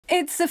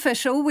It's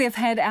official. We've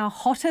had our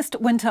hottest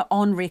winter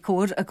on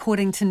record,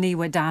 according to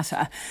NIWA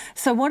data.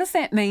 So what does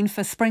that mean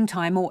for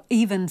springtime or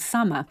even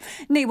summer?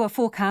 NIWA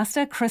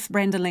forecaster Chris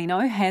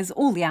Brandolino has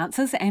all the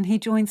answers and he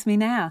joins me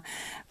now.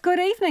 Good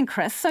evening,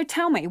 Chris. So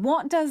tell me,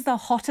 what does the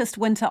hottest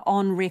winter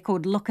on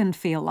record look and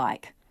feel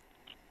like?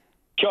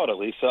 Kia ora,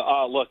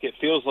 Lisa. Look, it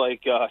feels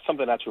like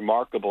something that's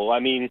remarkable. I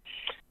mean,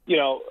 you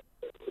know,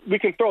 we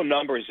can throw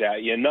numbers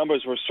at you.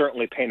 Numbers will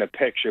certainly paint a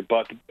picture,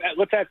 but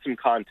let's add some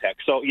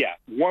context. So, yeah,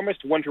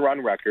 warmest winter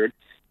on record.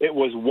 It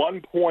was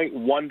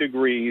 1.1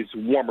 degrees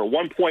warmer,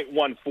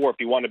 1.14 if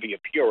you want to be a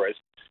purist,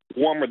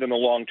 warmer than the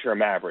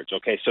long-term average.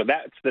 Okay, so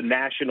that's the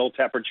national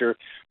temperature.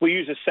 We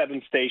use a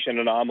seven-station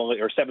anomaly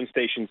or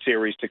seven-station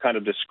series to kind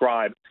of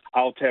describe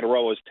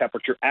Aotearoa's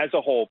temperature as a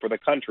whole for the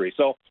country.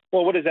 So,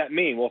 well, what does that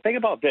mean? Well, think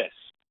about this.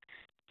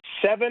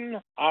 7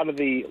 out of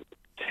the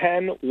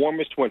 10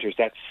 warmest winters,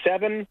 that's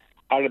 7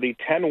 out of the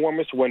 10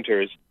 warmest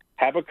winters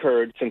have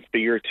occurred since the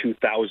year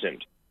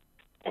 2000,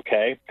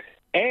 okay?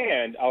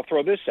 And I'll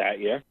throw this at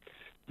you.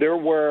 There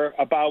were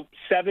about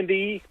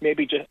 70,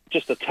 maybe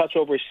just a touch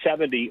over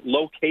 70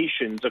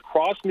 locations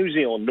across New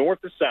Zealand,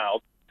 north to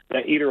south,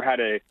 that either had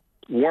a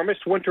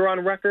warmest winter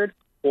on record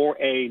or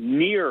a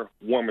near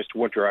warmest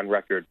winter on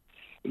record.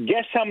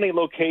 Guess how many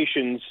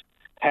locations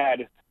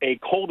had a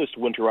coldest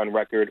winter on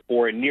record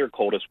or a near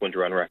coldest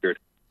winter on record?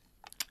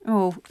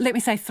 Oh, let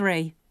me say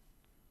 3.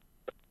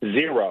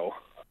 0.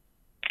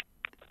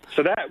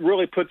 So that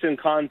really puts in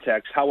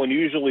context how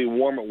unusually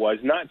warm it was,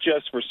 not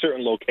just for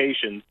certain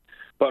locations,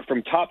 but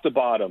from top to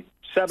bottom,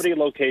 70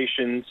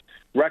 locations,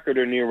 record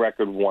or near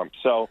record warmth.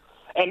 So,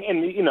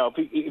 and you know,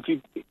 if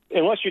you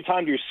unless you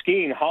timed your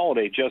skiing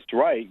holiday just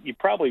right, you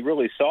probably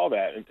really saw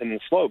that in the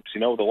slopes,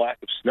 you know, the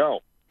lack of snow.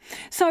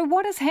 So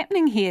what is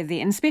happening here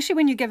then, especially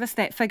when you give us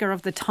that figure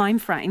of the time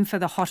frame for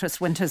the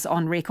hottest winters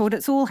on record?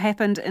 It's all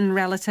happened in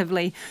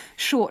relatively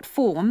short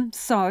form.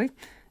 So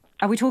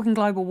are we talking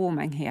global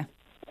warming here?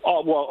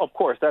 Oh, well, of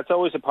course, that's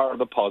always a part of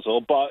the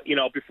puzzle. But, you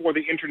know, before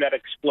the internet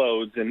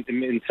explodes and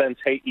sends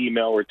hate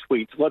email or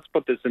tweets, let's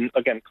put this in,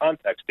 again,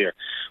 context here.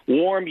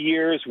 Warm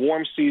years,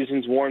 warm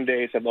seasons, warm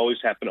days have always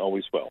happened,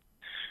 always will.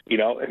 You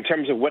know, in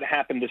terms of what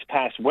happened this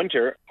past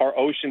winter, our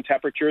ocean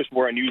temperatures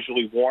were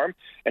unusually warm.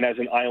 And as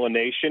an island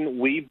nation,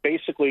 we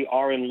basically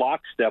are in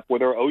lockstep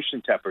with our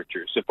ocean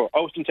temperatures. If our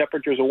ocean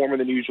temperatures are warmer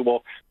than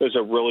usual, there's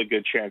a really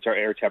good chance our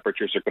air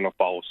temperatures are going to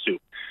follow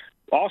suit.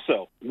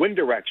 Also, wind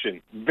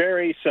direction,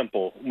 very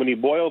simple. When you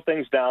boil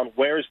things down,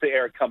 where's the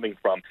air coming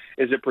from?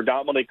 Is it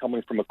predominantly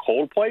coming from a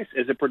cold place?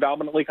 Is it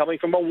predominantly coming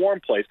from a warm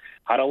place?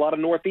 Had a lot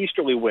of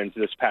northeasterly winds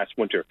this past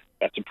winter.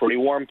 That's a pretty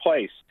warm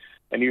place.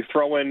 And you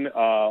throw in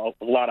a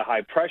lot of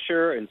high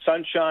pressure and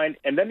sunshine,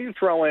 and then you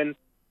throw in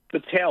the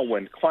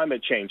tailwind,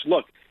 climate change.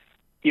 Look,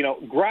 you know,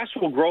 grass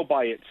will grow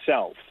by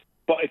itself.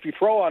 But if you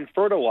throw on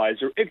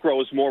fertilizer, it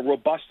grows more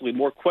robustly,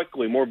 more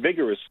quickly, more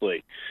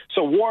vigorously.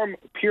 So warm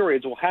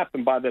periods will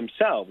happen by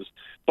themselves.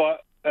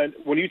 But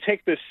when you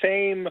take the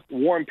same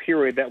warm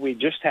period that we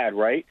just had,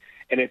 right,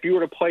 and if you were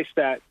to place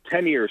that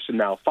 10 years from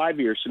now, 5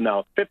 years from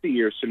now, 50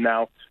 years from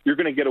now, you're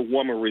going to get a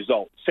warmer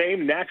result.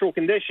 Same natural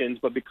conditions,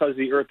 but because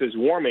the Earth is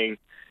warming,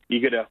 you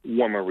get a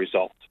warmer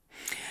result.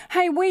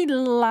 Hey, we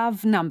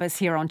love numbers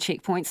here on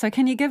Checkpoint, so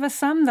can you give us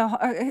some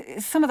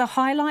of the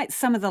highlights,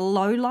 some of the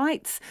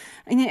lowlights,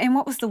 and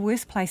what was the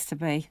worst place to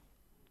be?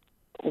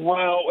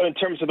 Well, in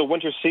terms of the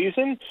winter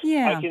season,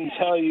 yeah. I can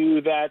tell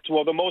you that,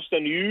 well, the most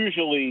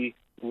unusually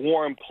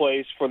warm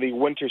place for the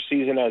winter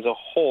season as a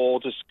whole,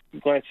 just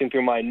glancing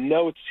through my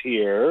notes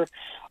here,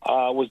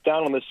 was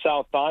down on the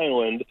South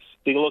Island.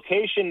 The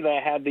location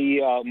that had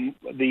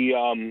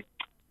the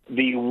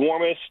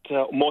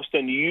warmest, most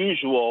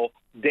unusual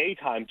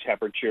daytime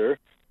temperature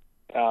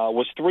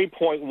was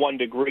 3.1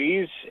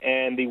 degrees,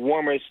 and the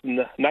warmest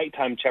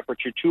nighttime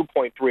temperature,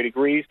 2.3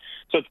 degrees.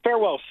 So it's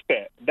Farewell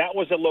Spit. That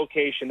was a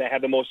location that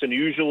had the most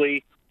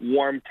unusually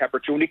warm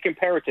temperature when you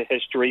compare it to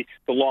history,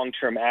 the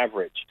long-term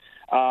average.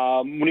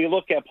 When you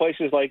look at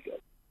places like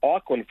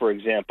Auckland, for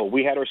example,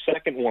 we had our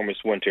second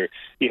warmest winter.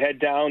 You head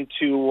down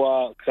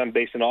to, because I'm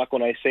based in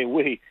Auckland, I say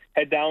we,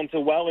 head down to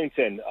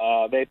Wellington,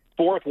 the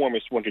fourth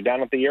warmest winter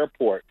down at the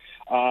airport.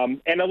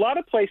 And a lot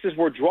of places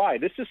were dry.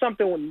 This is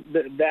something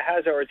that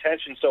has our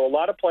attention. So a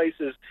lot of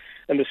places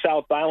in the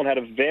South Island had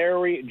a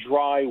very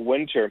dry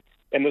winter,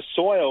 and the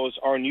soils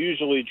are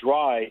unusually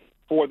dry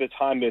for the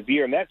time of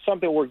year. And that's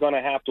something we're going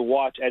to have to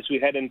watch as we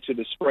head into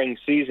the spring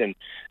season.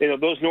 You know,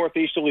 those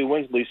northeasterly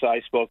winds, Lisa,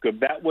 I spoke of,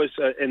 that was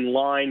in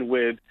line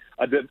with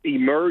the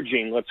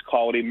emerging, let's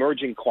call it,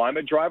 emerging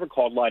climate driver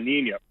called La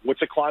Nina.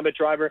 What's a climate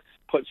driver?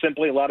 Put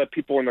simply, a lot of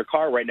people in their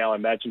car right now,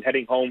 imagine,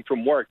 heading home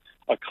from work.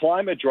 A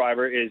climate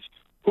driver is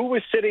who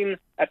is sitting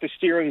at the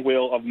steering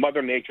wheel of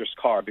Mother Nature's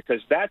car,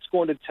 because that's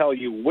going to tell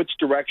you which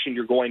direction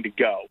you're going to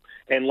go.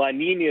 And La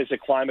Nina is a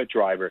climate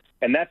driver,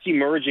 and that's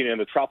emerging in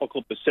the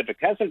tropical Pacific.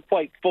 Hasn't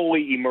quite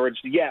fully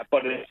emerged yet,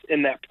 but it's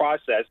in that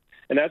process.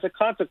 And as a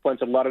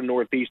consequence, a lot of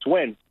northeast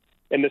winds.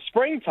 In the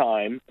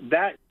springtime,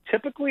 that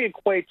typically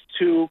equates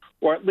to,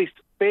 or at least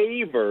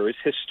favors,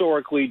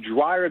 historically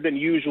drier than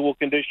usual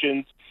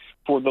conditions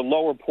for the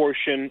lower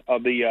portion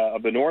of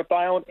the North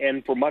Island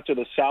and for much of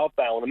the South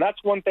Island. And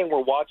that's one thing we're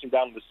watching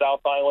down in the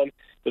South Island.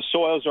 The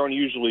soils are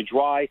unusually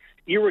dry.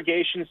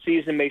 Irrigation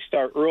season may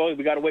start early.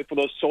 We got to wait for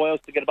those soils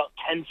to get about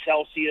 10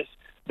 Celsius.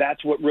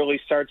 That's what really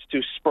starts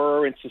to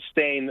spur and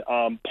sustain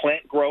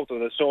plant growth, or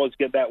the soils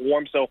get that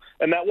warm.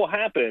 And that will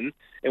happen.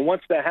 And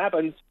once that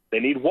happens, they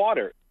need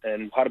water.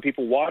 And how do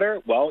people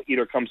water? Well,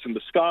 either comes from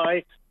the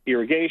sky,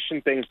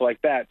 irrigation, things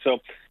like that. So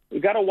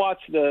we've got to watch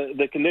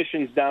the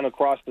conditions down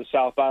across the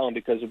South Island,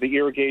 because if the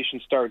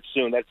irrigation starts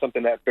soon, that's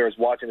something that bears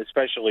watching,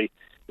 especially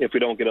if we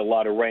don't get a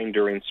lot of rain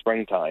during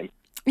springtime.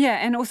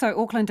 Yeah, and also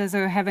Aucklanders who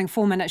are having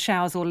 4-minute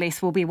showers or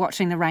less will be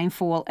watching the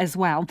rainfall as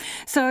well.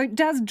 So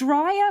does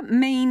drier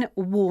mean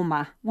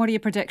warmer? What are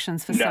your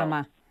predictions for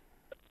summer?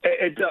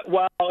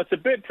 Well, it's a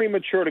bit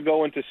premature to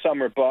go into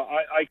summer, but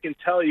I can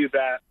tell you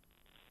that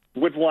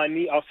with La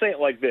Nina, I'll say it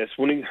like this.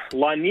 When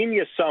La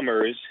Nina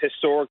summers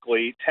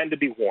historically tend to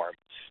be warm.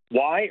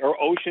 Why? Our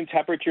ocean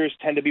temperatures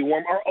tend to be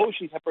warm. Our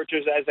ocean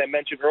temperatures, as I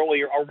mentioned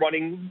earlier, are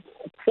running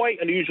quite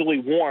unusually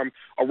warm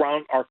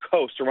around our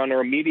coast, around our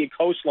immediate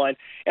coastline.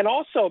 And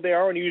also, they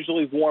are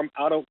unusually warm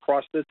out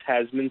across the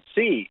Tasman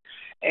Sea.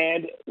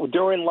 And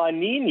during La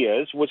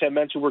Ninas, which I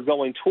mentioned we're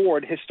going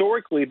toward,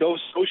 historically,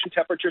 those ocean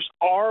temperatures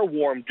are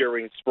warm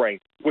during spring,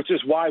 which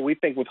is why we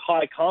think with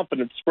high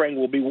confidence spring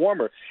will be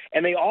warmer.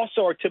 And they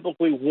also are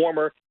typically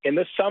warmer in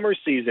the summer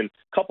season.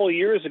 A couple of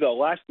years ago,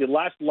 the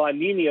last La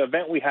Nina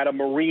event, we had a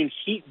marine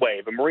heat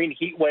wave. A marine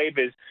heat wave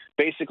is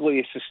basically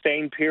a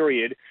sustained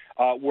period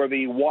where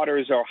the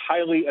waters are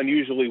highly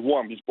unusually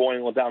warm, just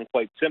boiling it down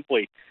quite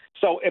simply.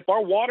 So if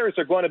our waters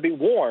are going to be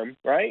warm,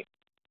 right,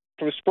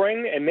 for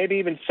spring and maybe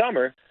even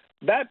summer,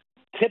 that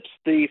tips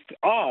the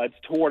odds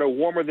toward a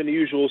warmer than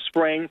usual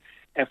spring,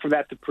 and for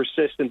that to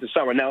persist into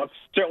summer. Now, it's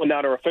certainly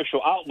not our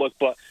official outlook,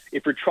 but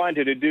if you're trying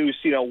to deduce,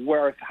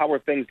 how are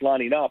things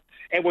lining up?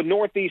 And with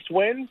northeast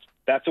winds,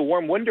 that's a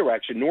warm wind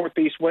direction.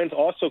 Northeast winds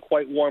also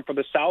quite warm for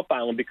the South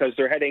Island, because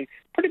they're heading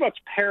pretty much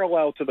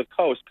parallel to the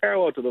coast,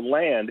 parallel to the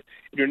land.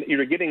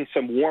 You're getting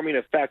some warming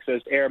effects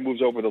as air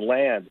moves over the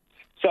land.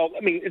 So,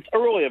 I mean, it's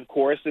early, of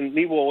course, and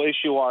we will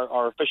issue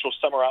our official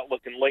summer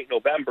outlook in late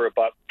November.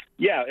 But,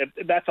 yeah,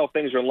 that's how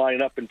things are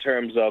lining up in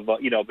terms of,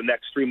 the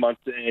next 3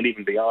 months and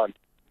even beyond.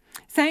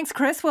 Thanks,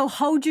 Chris. We'll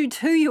hold you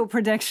to your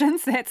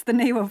predictions. That's the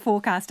NIWA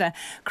forecaster,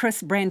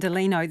 Chris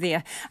Brandolino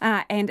there.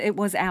 And it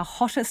was our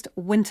hottest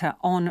winter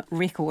on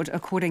record,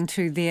 according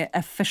to their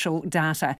official data.